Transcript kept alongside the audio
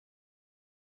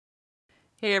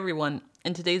Hey everyone,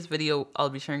 in today's video,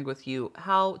 I'll be sharing with you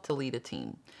how to lead a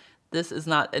team. This is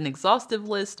not an exhaustive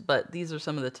list, but these are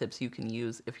some of the tips you can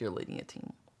use if you're leading a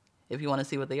team. If you want to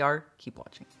see what they are, keep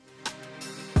watching.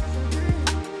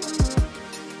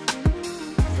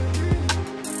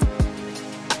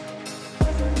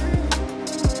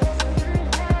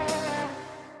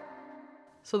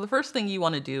 So the first thing you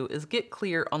want to do is get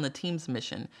clear on the team's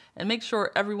mission and make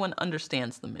sure everyone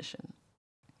understands the mission.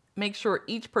 Make sure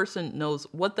each person knows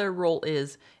what their role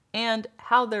is and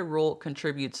how their role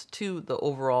contributes to the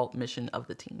overall mission of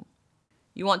the team.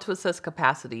 You want to assess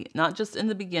capacity, not just in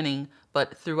the beginning,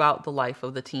 but throughout the life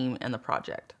of the team and the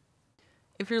project.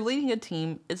 If you're leading a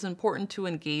team, it's important to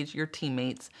engage your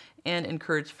teammates and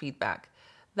encourage feedback.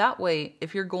 That way,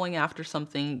 if you're going after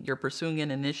something, you're pursuing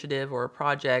an initiative or a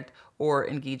project, or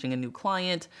engaging a new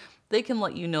client, they can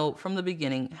let you know from the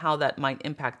beginning how that might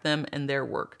impact them and their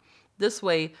work. This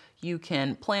way, you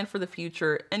can plan for the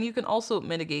future and you can also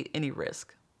mitigate any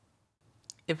risk.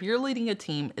 If you're leading a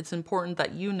team, it's important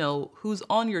that you know who's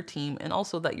on your team and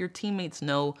also that your teammates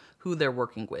know who they're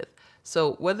working with.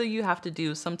 So whether you have to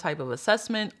do some type of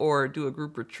assessment or do a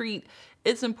group retreat,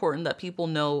 it's important that people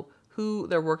know who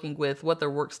they're working with, what their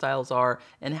work styles are,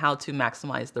 and how to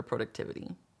maximize their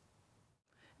productivity.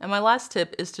 And my last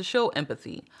tip is to show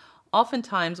empathy.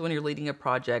 Oftentimes, when you're leading a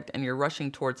project and you're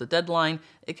rushing towards a deadline,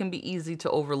 it can be easy to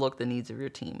overlook the needs of your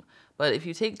team. But if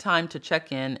you take time to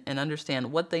check in and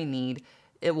understand what they need,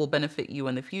 it will benefit you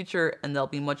in the future and they'll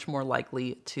be much more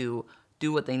likely to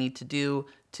do what they need to do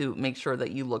to make sure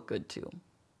that you look good too.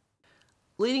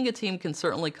 Leading a team can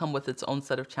certainly come with its own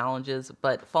set of challenges,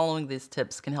 but following these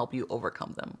tips can help you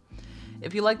overcome them.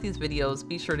 If you like these videos,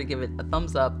 be sure to give it a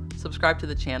thumbs up, subscribe to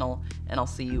the channel, and I'll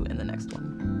see you in the next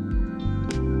one.